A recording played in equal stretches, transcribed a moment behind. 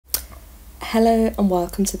Hello and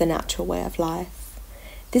welcome to the Natural Way of Life.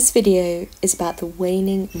 This video is about the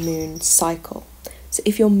waning moon cycle. So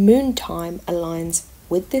if your moon time aligns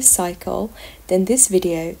with this cycle, then this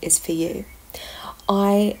video is for you.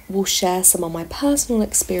 I will share some of my personal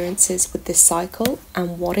experiences with this cycle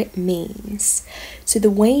and what it means. So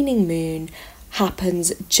the waning moon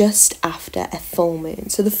happens just after a full moon.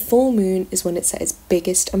 So the full moon is when it's at its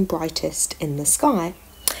biggest and brightest in the sky.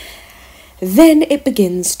 Then it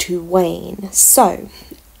begins to wane. So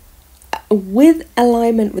with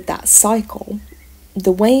alignment with that cycle,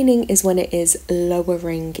 the waning is when it is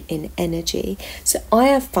lowering in energy. So I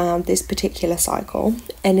have found this particular cycle,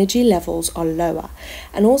 energy levels are lower.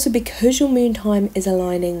 And also because your moon time is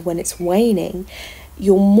aligning when it's waning,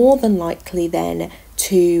 you're more than likely then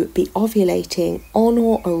to be ovulating on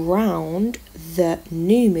or around the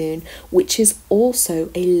new moon, which is also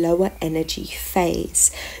a lower energy phase.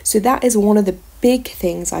 So that is one of the big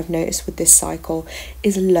things I've noticed with this cycle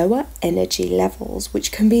is lower energy levels,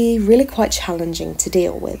 which can be really quite challenging to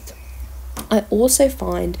deal with. I also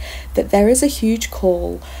find that there is a huge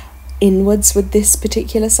call inwards with this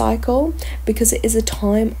particular cycle because it is a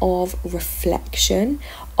time of reflection,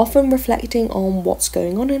 often reflecting on what's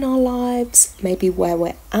going on in our lives, maybe where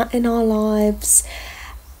we're at in our lives,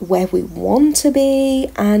 where we want to be,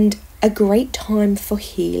 and a great time for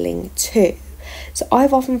healing too. So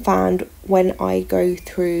I've often found when I go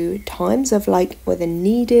through times of like whether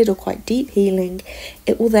needed or quite deep healing,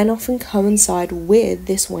 it will then often coincide with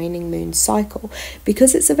this waning moon cycle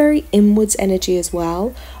because it's a very inwards energy as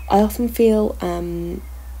well. I often feel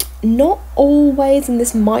not always, and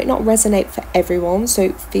this might not resonate for everyone,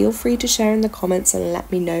 so feel free to share in the comments and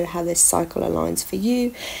let me know how this cycle aligns for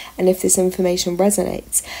you and if this information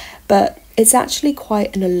resonates. But it's actually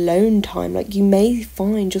quite an alone time. Like you may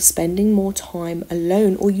find you're spending more time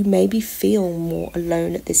alone, or you maybe feel more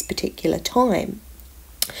alone at this particular time.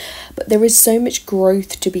 But there is so much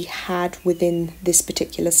growth to be had within this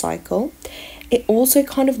particular cycle. It also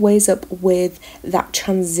kind of weighs up with that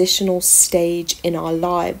transitional stage in our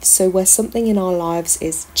lives. So where something in our lives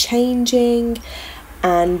is changing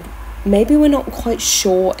and maybe we're not quite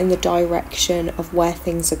sure in the direction of where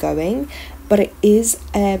things are going, but it is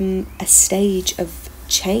a stage of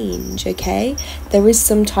change, okay? There is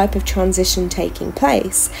some type of transition taking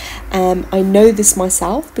place. I know this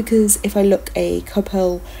myself because if I look a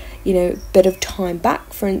couple bit of time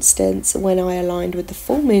back, for instance, when I aligned with the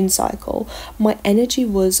full moon cycle, my energy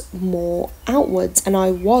was more outwards and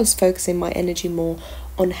I was focusing my energy more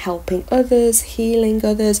on helping others, healing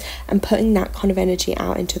others, and putting that kind of energy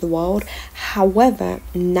out into the world. However,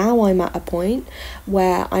 now I'm at a point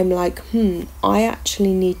where I'm like, I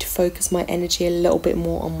actually need to focus my energy a little bit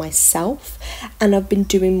more on myself, and I've been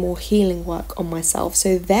doing more healing work on myself.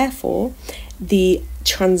 So therefore, the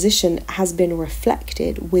transition has been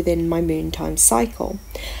reflected within my moon time cycle.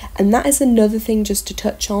 And that is another thing just to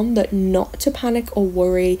touch on, that not to panic or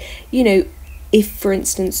worry, if for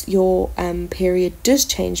instance your period does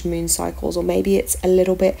change moon cycles, or maybe it's a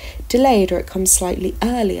little bit delayed or it comes slightly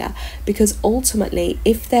earlier, because ultimately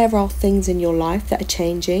if there are things in your life that are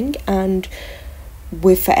changing, and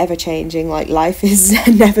we're forever changing, like life is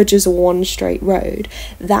never just one straight road,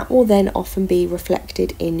 that will then often be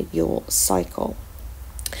reflected in your cycle.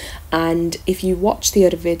 And if you watch the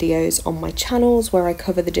other videos on my channels where I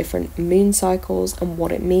cover the different moon cycles and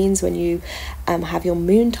what it means when you have your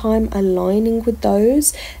moon time aligning with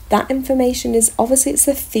those, that information is obviously, it's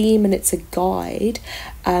a theme and it's a guide,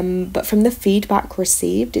 but from the feedback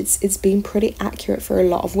received, it's been pretty accurate for a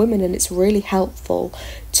lot of women, and it's really helpful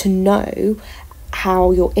to know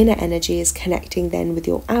how your inner energy is connecting then with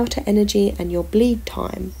your outer energy and your bleed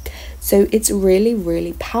time. So it's really,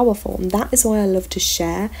 really powerful, and that is why I love to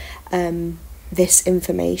share this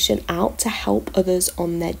information out to help others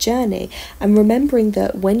on their journey. And remembering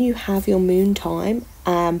that when you have your moon time,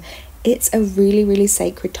 it's a really, really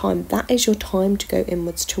sacred time. That is your time to go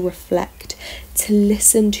inwards, to reflect, to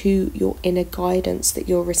listen to your inner guidance that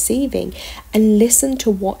you're receiving, and listen to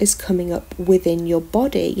what is coming up within your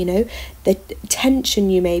body. The tension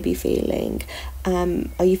you may be feeling.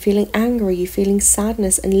 Are you feeling anger? Are you feeling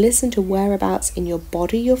sadness? And listen to whereabouts in your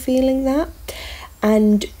body you're feeling that.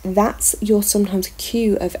 And that's your sometimes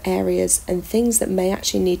cue of areas and things that may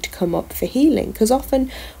actually need to come up for healing, because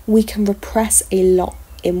often we can repress a lot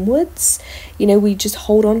inwards. We just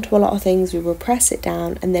hold on to a lot of things, we repress it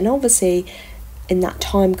down, and then obviously in that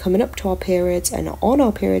time coming up to our periods and on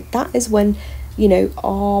our period, that is when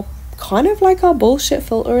our kind of like our bullshit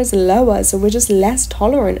filter is lower, so we're just less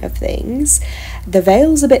tolerant of things. The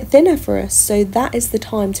veil's a bit thinner for us, so that is the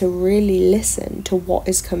time to really listen to what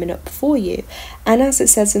is coming up for you. And as it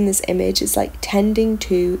says in this image, it's like tending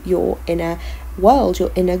to your inner world,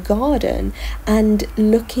 your inner garden, and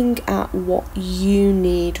looking at what you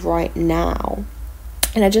need right now.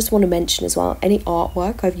 And I just want to mention as well, any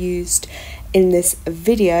artwork I've used in this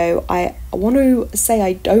video, I want to say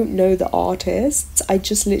I don't know the artists. I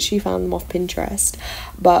just literally found them off Pinterest.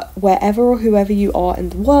 But wherever or whoever you are in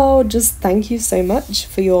the world, just thank you so much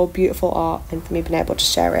for your beautiful art and for me being able to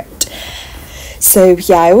share it. So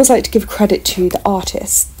yeah, I always like to give credit to the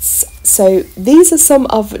artists. So these are some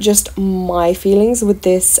of just my feelings with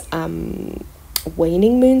this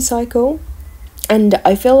waning moon cycle. And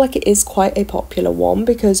I feel like it is quite a popular one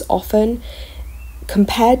because often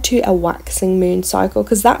compared to a waxing moon cycle,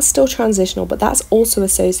 because that's still transitional, but that's also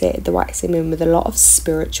associated, the waxing moon, with a lot of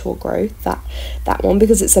spiritual growth, that one,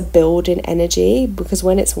 because it's a building energy, because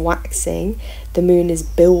when it's waxing, the moon is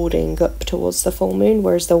building up towards the full moon,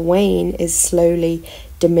 whereas the wane is slowly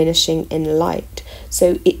diminishing in light.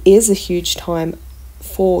 So it is a huge time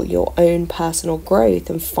for your own personal growth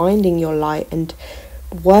and finding your light and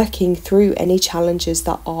working through any challenges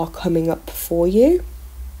that are coming up for you.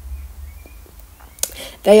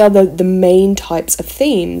 They are the main types of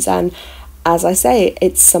themes, and as I say,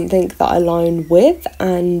 it's something that I align with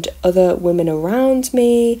and other women around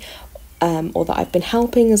me, or that I've been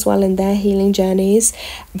helping as well in their healing journeys.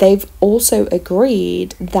 They've also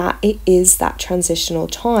agreed that it is that transitional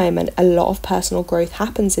time and a lot of personal growth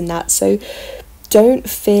happens in that. So don't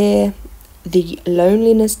fear the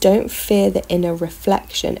loneliness, don't fear the inner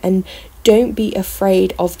reflection, and don't be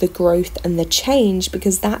afraid of the growth and the change,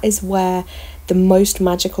 because that is where the most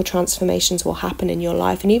magical transformations will happen in your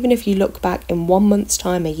life. And even if you look back in 1 month's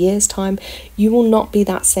time, a year's time, you will not be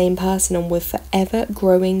that same person, and we're forever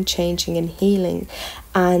growing, changing and healing,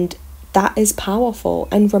 and that is powerful.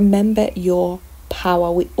 And remember your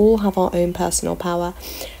power. We all have our own personal power,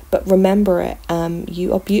 but remember it.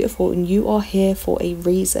 You are beautiful and you are here for a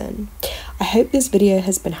reason. I hope this video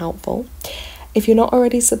has been helpful. If you're not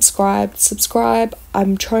already subscribed, subscribe.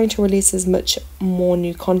 I'm trying to release as much more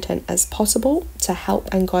new content as possible to help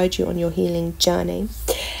and guide you on your healing journey.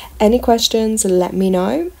 Any questions, let me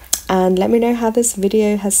know, and let me know how this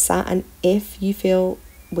video has sat, and if you feel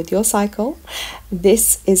with your cycle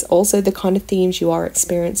this is also the kind of themes you are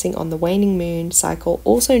experiencing on the waning moon cycle,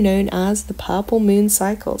 also known as the purple moon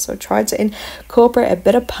cycle. So try to incorporate a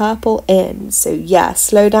bit of purple in. So yeah,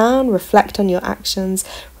 slow down, reflect on your actions,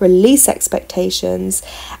 release expectations,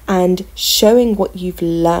 and showing what you've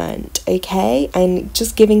learned, okay? And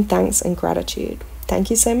just giving thanks and gratitude. Thank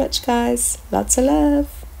you so much, guys. Lots of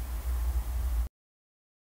love.